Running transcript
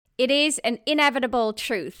It is an inevitable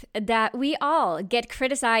truth that we all get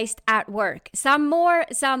criticized at work. Some more,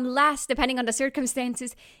 some less, depending on the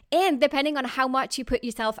circumstances and depending on how much you put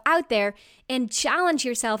yourself out there and challenge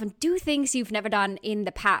yourself and do things you've never done in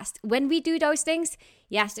the past. When we do those things,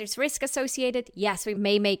 yes, there's risk associated. Yes, we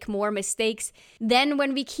may make more mistakes than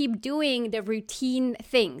when we keep doing the routine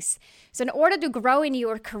things. So in order to grow in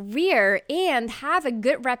your career and have a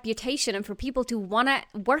good reputation and for people to want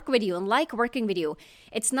to work with you and like working with you,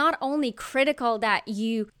 it's not only critical that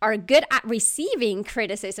you are good at receiving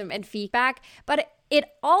criticism and feedback, but it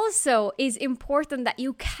also is important that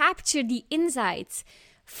you capture the insights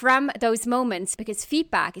from those moments, because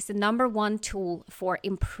feedback is the number one tool for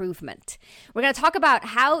improvement. We're going to talk about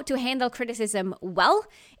how to handle criticism well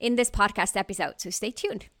in this podcast episode, so stay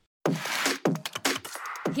tuned.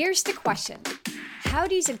 Here's the question. How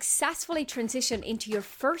do you successfully transition into your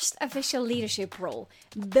first official leadership role,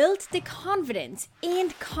 build the confidence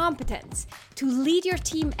and competence to lead your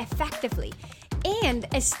team effectively, and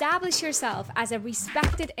establish yourself as a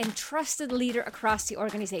respected and trusted leader across the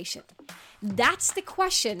organization? That's the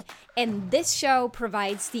question, and this show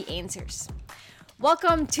provides the answers.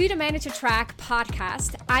 Welcome to the Manager Track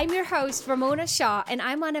podcast. I'm your host, Ramona Shaw, and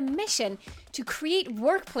I'm on a mission to create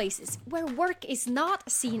workplaces where work is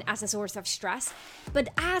not seen as a source of stress, but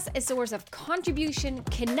as a source of contribution,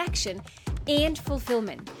 connection, and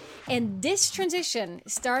fulfillment. And this transition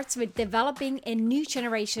starts with developing a new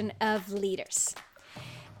generation of leaders.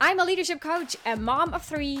 I'm a leadership coach, a mom of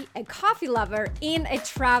 3, a coffee lover, and a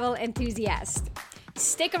travel enthusiast.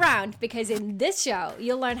 Stick around, because in this show,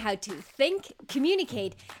 you'll learn how to think,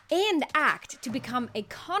 communicate, and act to become a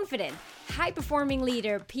confident, high-performing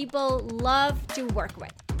leader people love to work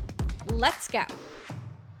with. Let's go.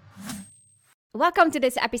 Welcome to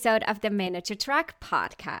this episode of the Manager Track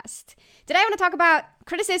podcast. Today I want to talk about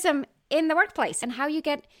criticism in the workplace and how you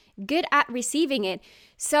get good at receiving it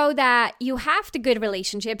so that you have the good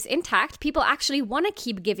relationships intact. People actually want to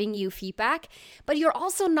keep giving you feedback, but you're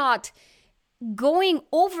also not going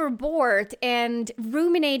overboard and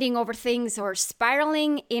ruminating over things or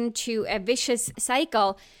spiraling into a vicious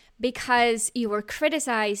cycle because you were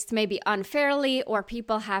criticized maybe unfairly, or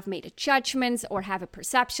people have made judgments or have a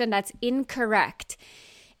perception that's incorrect.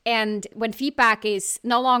 And when feedback is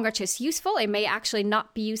no longer just useful, it may actually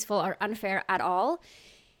not be useful or unfair at all.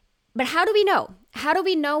 But how do we know? How do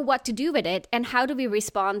we know what to do with it, and how do we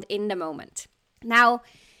respond in the moment? Now,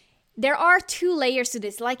 there are 2 layers to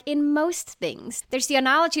this, like in most things. There's the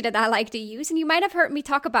analogy that I like to use, and you might have heard me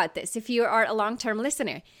talk about this if you are a long-term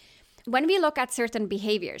listener. When we look at certain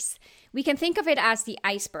behaviors, we can think of it as the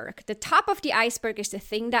iceberg. The top of the iceberg is the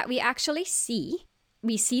thing that we actually see.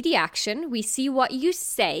 We see the action, we see what you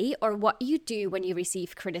say or what you do when you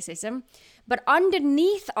receive criticism. But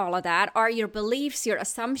underneath all of that are your beliefs, your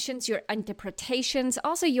assumptions, your interpretations,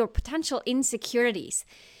 also your potential insecurities.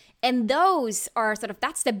 And those are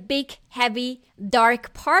that's the big, heavy,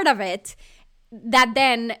 dark part of it that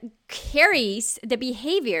then carries the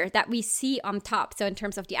behavior that we see on top. So in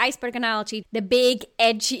terms of the iceberg analogy, the big,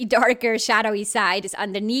 edgy, darker, shadowy side is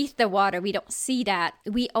underneath the water. We don't see that.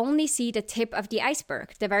 We only see the tip of the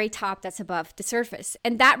iceberg, the very top that's above the surface.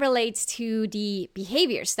 And that relates to the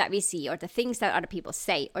behaviors that we see or the things that other people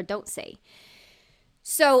say or don't say.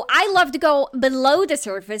 So I love to go below the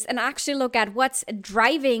surface and actually look at what's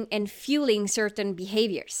driving and fueling certain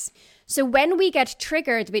behaviors. So when we get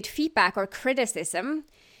triggered with feedback or criticism,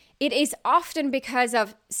 it is often because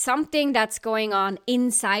of something that's going on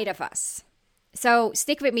inside of us. So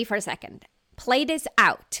stick with me for a second. Play this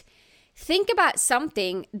out. Think about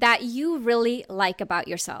something that you really like about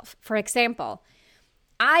yourself. For example,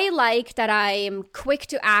 I like that I am quick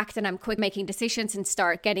to act and I'm quick making decisions and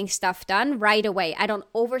start getting stuff done right away. I don't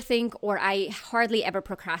overthink, or I hardly ever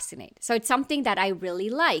procrastinate. So it's something that I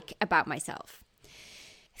really like about myself.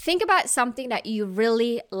 Think about something that you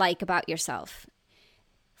really like about yourself.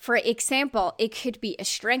 For example, it could be a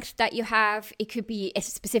strength that you have. It could be a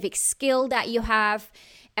specific skill that you have,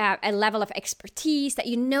 a level of expertise that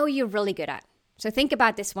you know you're really good at. So think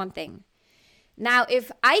about this one thing. Now,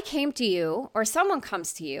 if I came to you or someone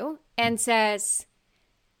comes to you and says,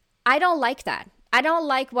 I don't like that. I don't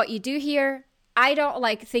like what you do here. I don't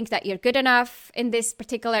think that you're good enough in this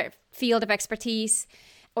particular field of expertise,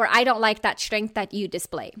 or I don't like that strength that you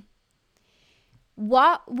display.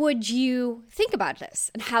 What would you think about this,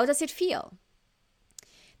 and how does it feel?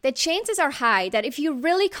 The chances are high that if you're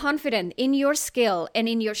really confident in your skill and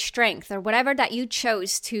in your strength, or whatever that you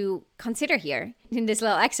chose to consider here in this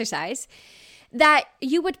little exercise, that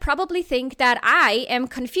you would probably think that I am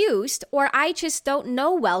confused or I just don't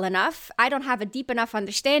know well enough. I don't have a deep enough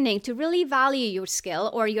understanding to really value your skill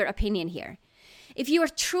or your opinion here. If you are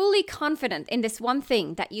truly confident in this one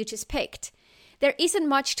thing that you just picked, there isn't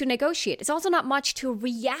much to negotiate. It's also not much to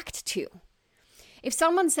react to. If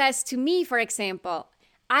someone says to me, for example,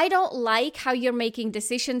 I don't like how you're making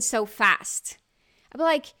decisions so fast, I'll be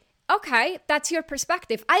like, okay, that's your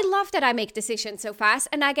perspective. I love that I make decisions so fast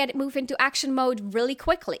and I get move into action mode really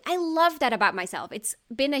quickly. I love that about myself. It's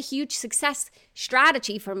been a huge success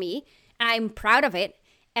strategy for me. I'm proud of it.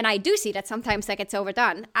 And I do see that sometimes that gets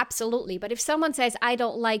overdone. Absolutely. But if someone says, I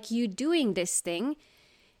don't like you doing this thing,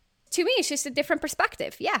 to me, it's just a different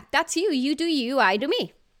perspective. Yeah, that's you. You do you, I do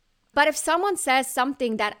me. But if someone says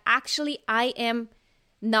something that actually I am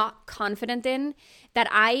not confident in, that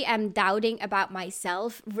I am doubting about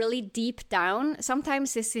myself really deep down,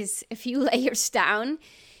 sometimes this is a few layers down,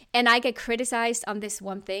 and I get criticized on this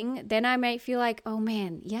one thing, then I might feel like, oh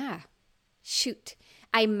man, yeah, shoot,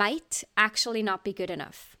 I might actually not be good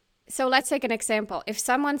enough. So let's take an example. If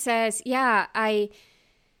someone says, yeah, I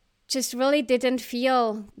just really didn't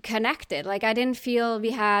feel connected, like I didn't feel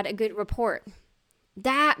we had a good rapport,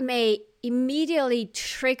 that may immediately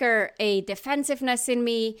trigger a defensiveness in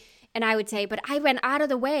me. And I would say, but I went out of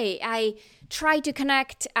the way. I tried to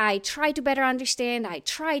connect. I tried to better understand. I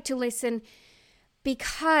tried to listen,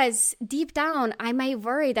 because deep down, I may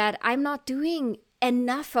worry that I'm not doing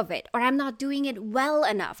enough of it, or I'm not doing it well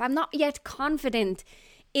enough. I'm not yet confident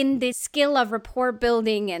in this skill of rapport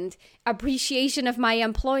building and appreciation of my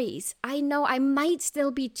employees. I know I might still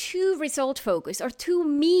be too result focused or too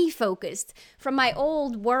me focused from my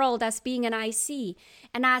old world as being an IC.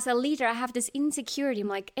 And as a leader, I have this insecurity. I'm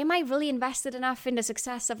like, am I really invested enough in the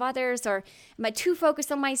success of others? Or am I too focused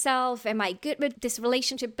on myself? Am I good with this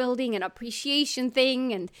relationship building and appreciation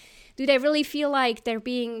thing? And do they really feel like they're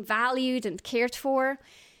being valued and cared for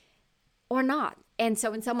or not? And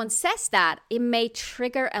so when someone says that, it may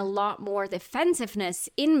trigger a lot more defensiveness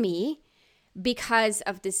in me because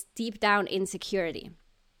of this deep down insecurity.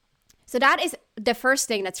 So that is the first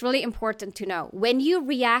thing that's really important to know. When you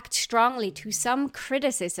react strongly to some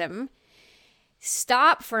criticism,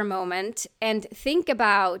 stop for a moment and think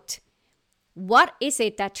about, what is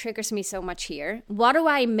it that triggers me so much here? What do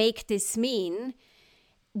I make this mean?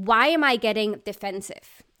 Why am I getting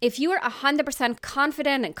defensive? If you are 100%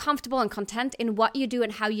 confident and comfortable and content in what you do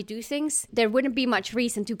and how you do things, there wouldn't be much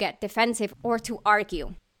reason to get defensive or to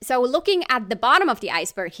argue. So looking at the bottom of the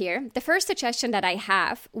iceberg here, the first suggestion that I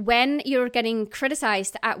have when you're getting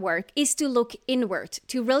criticized at work is to look inward,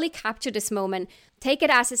 to really capture this moment, take it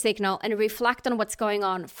as a signal and reflect on what's going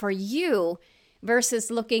on for you versus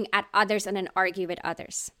looking at others and then argue with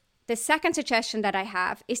others. The second suggestion that I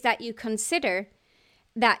have is that you consider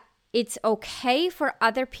that it's okay for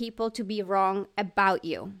other people to be wrong about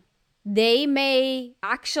you. They may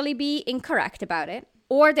actually be incorrect about it,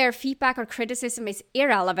 or their feedback or criticism is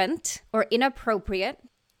irrelevant or inappropriate.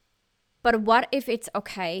 But what if it's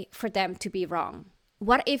okay for them to be wrong?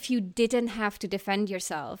 What if you didn't have to defend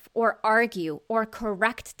yourself or argue or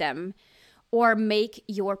correct them or make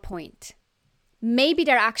your point? Maybe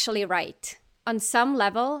they're actually right. On some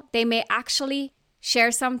level, they may actually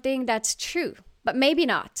share something that's true, but maybe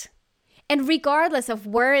not. And regardless of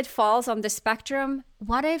where it falls on the spectrum,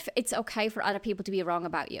 what if it's okay for other people to be wrong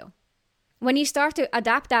about you? When you start to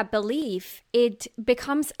adapt that belief, it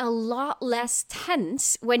becomes a lot less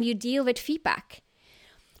tense when you deal with feedback.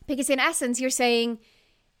 Because in essence, you're saying,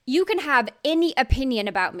 you can have any opinion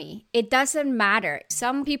about me. It doesn't matter.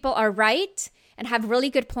 Some people are right and have really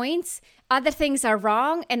good points. Other things are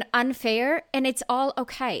wrong and unfair, and it's all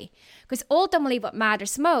okay. Because ultimately what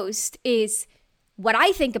matters most is what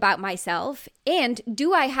I think about myself, and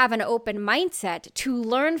do I have an open mindset to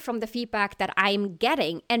learn from the feedback that I'm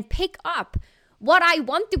getting and pick up what I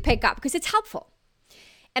want to pick up because it's helpful.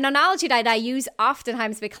 An analogy that I use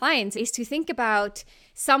oftentimes with clients is to think about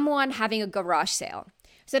someone having a garage sale.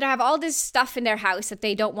 So they have all this stuff in their house that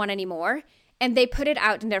they don't want anymore, and they put it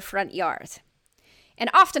out in their front yard.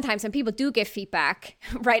 And oftentimes when people do give feedback,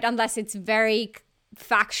 right, unless it's very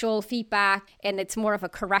factual feedback and it's more of a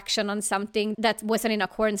correction on something that wasn't in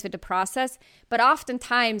accordance with the process. But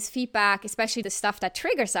oftentimes feedback, especially the stuff that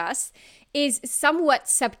triggers us, is somewhat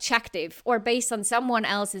subjective or based on someone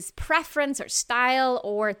else's preference or style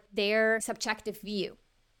or their subjective view.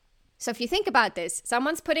 So if you think about this,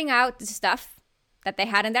 someone's putting out the stuff that they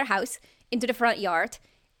had in their house into the front yard,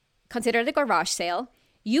 consider the garage sale.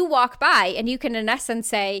 You walk by and you can in essence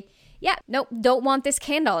say, yeah, nope, don't want this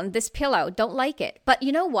candle and this pillow, don't like it. But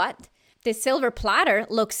you know what? this silver platter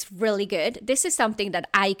looks really good. This is something that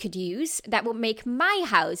I could use that would make my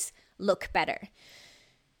house look better.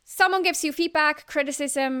 Someone gives you feedback,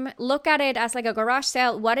 criticism, look at it as like a garage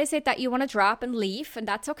sale. What is it that you want to drop and leave? And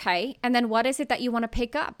that's okay. And then what is it that you want to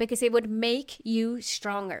pick up? Because it would make you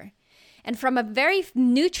stronger. And from a very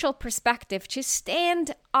neutral perspective, just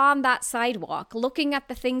stand on that sidewalk, looking at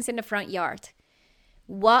the things in the front yard.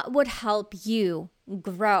 What would help you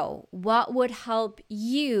grow? What would help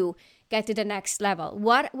you get to the next level?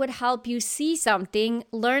 What would help you see something,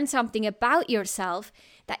 learn something about yourself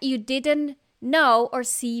that you didn't know or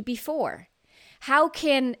see before? How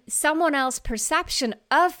can someone else's perception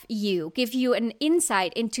of you give you an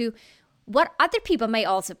insight into what other people may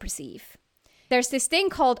also perceive? There's this thing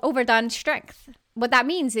called overdone strength. What that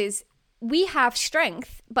means is we have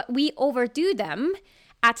strength, but we overdo them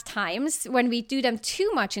at times when we do them too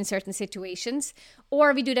much in certain situations,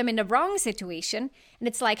 or we do them in the wrong situation. And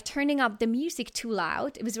it's like turning up the music too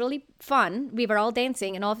loud. It was really fun. We were all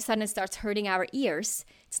dancing and all of a sudden it starts hurting our ears.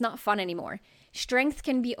 It's not fun anymore. Strength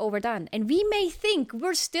can be overdone. And we may think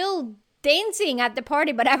we're still dancing at the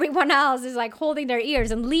party, but everyone else is like holding their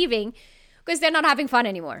ears and leaving because they're not having fun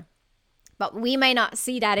anymore. But we may not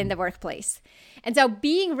see that in the workplace. And so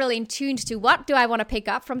being really in tune to what do I want to pick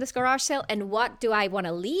up from this garage sale and what do I want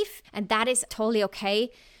to leave, and that is totally okay,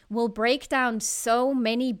 will break down so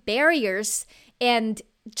many barriers and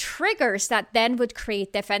triggers that then would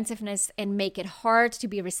create defensiveness and make it hard to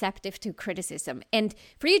be receptive to criticism and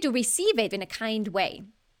for you to receive it in a kind way.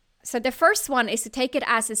 So the first one is to take it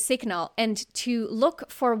as a signal and to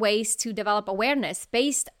look for ways to develop awareness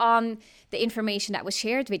based on the information that was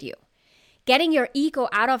shared with you. Getting your ego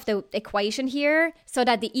out of the equation here so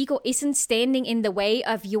that the ego isn't standing in the way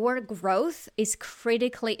of your growth is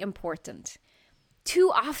critically important.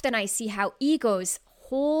 Too often I see how egos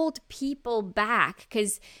hold people back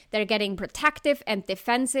because they're getting protective and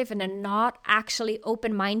defensive and are not actually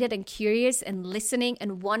open-minded and curious and listening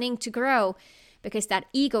and wanting to grow because that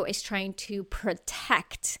ego is trying to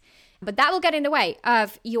protect. But that will get in the way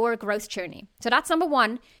of your growth journey. So that's number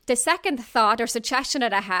one. The second thought or suggestion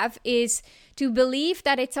that I have is to believe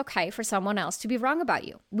that it's okay for someone else to be wrong about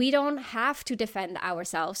you. We don't have to defend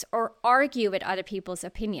ourselves or argue with other people's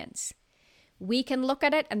opinions. We can look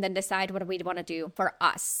at it and then decide what we want to do for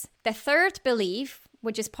us. The third belief,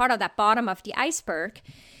 which is part of that bottom of the iceberg,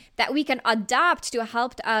 that we can adopt to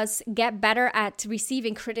help us get better at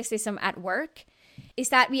receiving criticism at work, is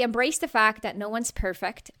that we embrace the fact that no one's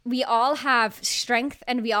perfect. We all have strength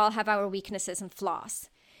and we all have our weaknesses and flaws.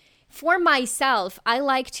 For myself, I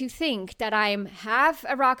like to think that I'm half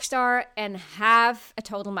a rock star and half a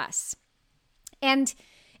total mess. And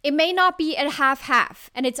it may not be a half-half,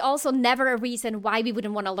 and it's also never a reason why we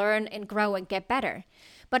wouldn't want to learn and grow and get better.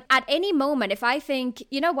 But at any moment, if I think,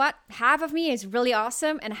 you know what, half of me is really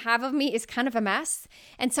awesome and half of me is kind of a mess,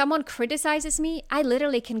 and someone criticizes me, I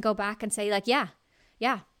literally can go back and say like, yeah,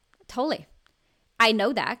 totally. I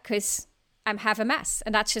know that because I'm half a mess,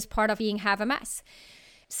 and that's just part of being half a mess.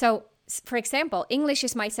 So, for example, English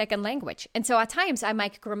is my second language. And so at times I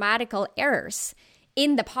make grammatical errors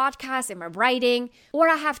in the podcast, in my writing, or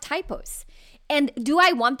I have typos. And do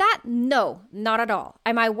I want that? No, not at all.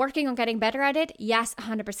 Am I working on getting better at it? Yes,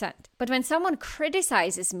 100%. But when someone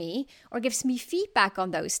criticizes me or gives me feedback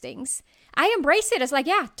on those things, I embrace it as like,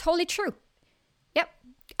 yeah, totally true. Yep,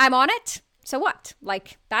 I'm on it. So what?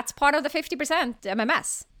 Like, that's part of the 50%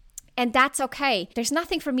 MMS. And that's okay. There's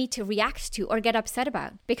nothing for me to react to or get upset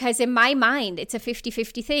about because in my mind, it's a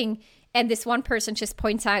 50-50 thing. And this one person just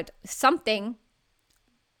points out something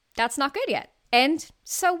that's not good yet. And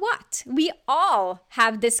so what? We all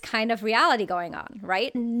have this kind of reality going on,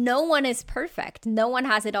 right? No one is perfect. No one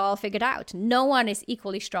has it all figured out. No one is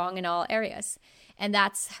equally strong in all areas. And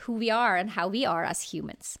that's who we are and how we are as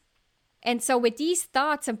humans. And so with these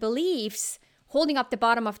thoughts and beliefs holding up the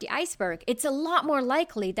bottom of the iceberg, it's a lot more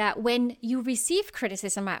likely that when you receive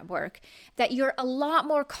criticism at work, that you're a lot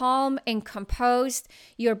more calm and composed,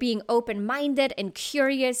 you're being open-minded and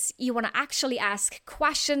curious, you want to actually ask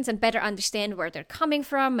questions and better understand where they're coming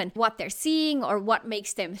from and what they're seeing or what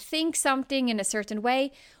makes them think something in a certain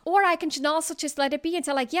way. Or I can also just let it be and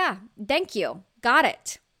say like, yeah, thank you, got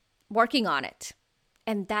it, working on it.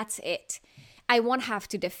 And that's it. I won't have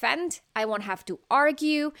to defend, I won't have to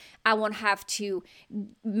argue, I won't have to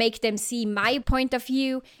make them see my point of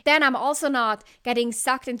view. Then I'm also not getting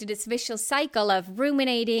sucked into this vicious cycle of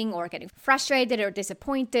ruminating or getting frustrated or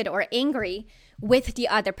disappointed or angry with the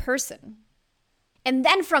other person. And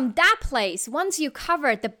then from that place, once you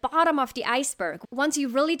covered the bottom of the iceberg, once you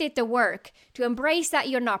really did the work to embrace that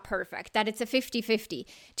you're not perfect, that it's a 50-50,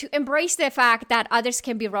 to embrace the fact that others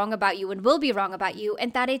can be wrong about you and will be wrong about you,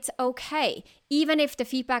 and that it's okay, even if the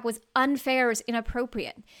feedback was unfair or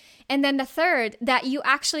inappropriate. And then the third, that you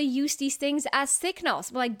actually use these things as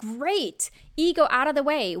signals. Like, great, ego out of the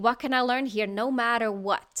way. What can I learn here no matter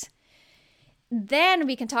what? Then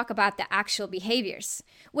we can talk about the actual behaviors,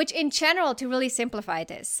 which in general, to really simplify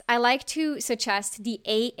this, I like to suggest the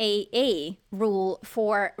AAA rule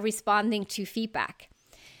for responding to feedback.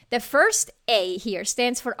 The first A here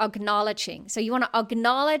stands for acknowledging. So you want to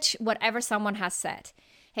acknowledge whatever someone has said.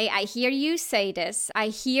 Hey, I hear you say this. I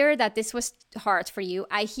hear that this was hard for you.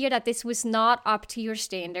 I hear that this was not up to your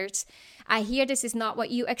standards. I hear this is not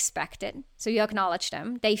what you expected. So you acknowledge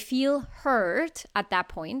them. They feel heard at that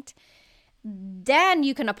point. Then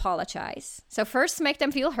you can apologize. So first make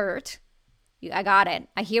them feel heard. I got it.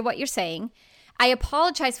 I hear what you're saying. I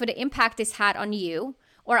apologize for the impact this had on you,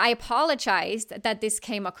 or I apologized that this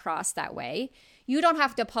came across that way. You don't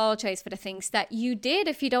have to apologize for the things that you did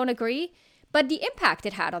if you don't agree, but the impact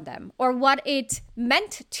it had on them or what it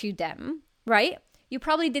meant to them, right? You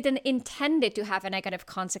probably didn't intend it to have a negative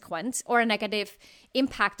consequence or a negative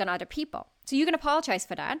impact on other people. So you can apologize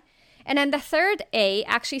for that. And then the third A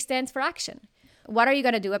actually stands for action. What are you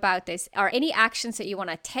going to do about this? Are any actions that you want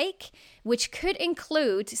to take, which could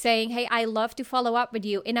include saying, hey, I love to follow up with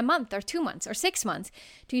you in a month or 2 months or 6 months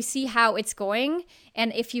to see how it's going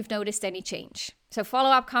and if you've noticed any change. So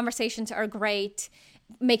follow-up conversations are great.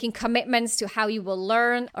 Making commitments to how you will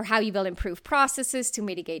learn or how you will improve processes to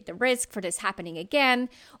mitigate the risk for this happening again,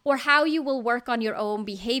 or how you will work on your own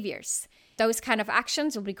behaviors. Those kind of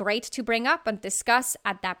actions will be great to bring up and discuss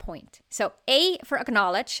at that point. So A for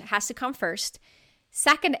acknowledge has to come first.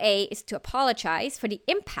 Second A is to apologize for the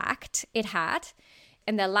impact it had.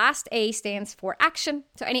 And the last A stands for action.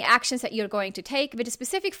 So any actions that you're going to take with a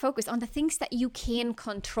specific focus on the things that you can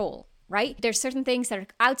control, right? There's certain things that are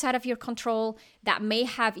outside of your control that may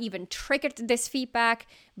have even triggered this feedback.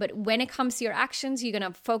 But when it comes to your actions, you're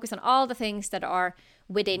going to focus on all the things that are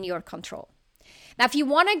within your control. Now, if you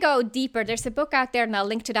want to go deeper, there's a book out there, and I'll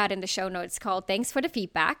link to that in the show notes, called Thanks for the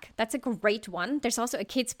Feedback. That's a great one. There's also a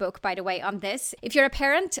kid's book, by the way, on this. If you're a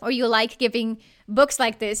parent or you like giving books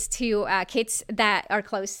like this to kids that are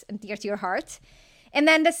close and dear to your heart. And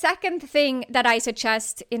then the second thing that I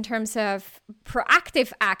suggest in terms of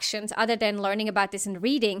proactive actions, other than learning about this and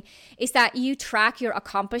reading, is that you track your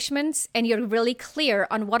accomplishments and you're really clear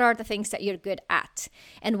on what are the things that you're good at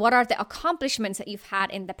and what are the accomplishments that you've had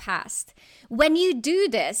in the past. When you do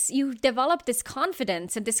this, you develop this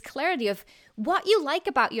confidence and this clarity of what you like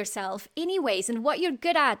about yourself anyways and what you're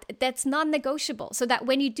good at that's non-negotiable, so that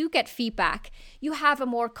when you do get feedback, you have a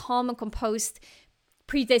more calm and composed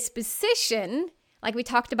predisposition, like we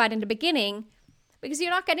talked about in the beginning, because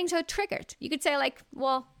you're not getting so triggered. You could say like,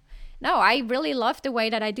 well, no, I really love the way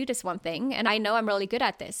that I do this one thing, and I know I'm really good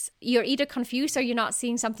at this. You're either confused or you're not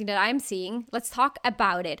seeing something that I'm seeing. Let's talk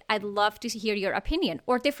about it. I'd love to hear your opinion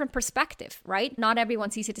or different perspective, right? Not everyone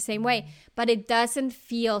sees it the same way, but it doesn't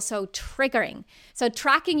feel so triggering. So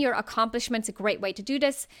tracking your accomplishments is a great way to do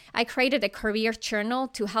this. I created a career journal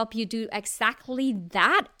to help you do exactly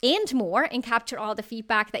that and more, and capture all the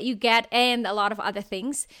feedback that you get and a lot of other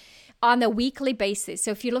things on a weekly basis. So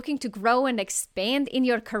if you're looking to grow and expand in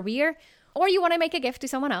your career, or you want to make a gift to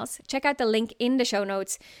someone else, check out the link in the show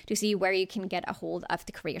notes to see where you can get a hold of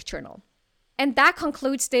the career journal. And that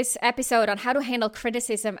concludes this episode on how to handle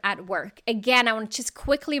criticism at work. Again, I want to just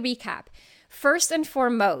quickly recap. First and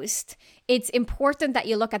foremost, it's important that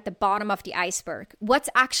you look at the bottom of the iceberg. What's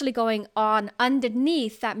actually going on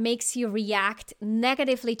underneath that makes you react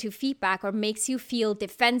negatively to feedback or makes you feel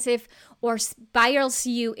defensive or spirals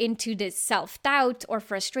you into this self-doubt or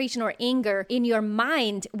frustration or anger in your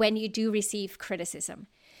mind when you do receive criticism.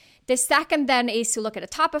 The second then is to look at the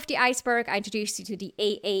top of the iceberg. I introduced you to the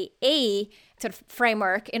AAA sort of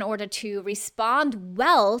framework in order to respond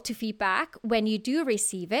well to feedback when you do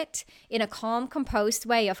receive it in a calm, composed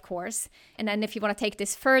way, of course. And then if you want to take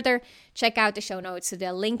this further, check out the show notes. So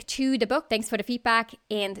the link to the book, Thanks for the Feedback,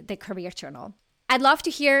 and the career journal. I'd love to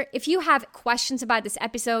hear if you have questions about this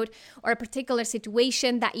episode or a particular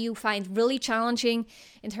situation that you find really challenging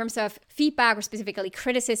in terms of feedback or specifically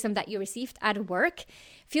criticism that you received at work.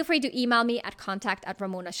 Feel free to email me at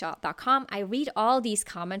contact@ramonashaw.com. I read all these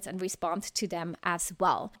comments and respond to them as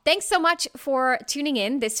well. Thanks so much for tuning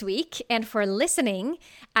in this week and for listening.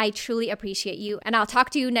 I truly appreciate you. And I'll talk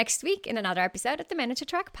to you next week in another episode of the Manager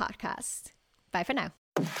Track podcast. Bye for now.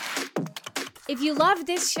 If you love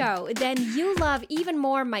this show, then you'll love even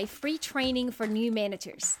more my free training for new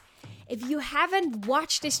managers. If you haven't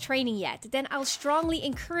watched this training yet, then I'll strongly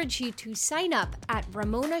encourage you to sign up at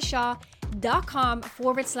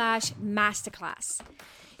ramonashaw.com/masterclass.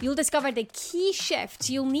 You'll discover the key shifts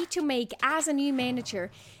you'll need to make as a new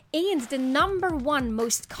manager and the number one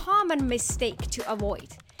most common mistake to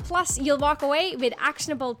avoid. Plus, you'll walk away with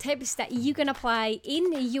actionable tips that you can apply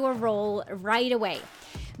in your role right away.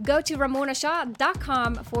 Go to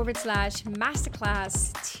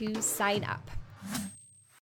ramonashaw.com/masterclass to sign up.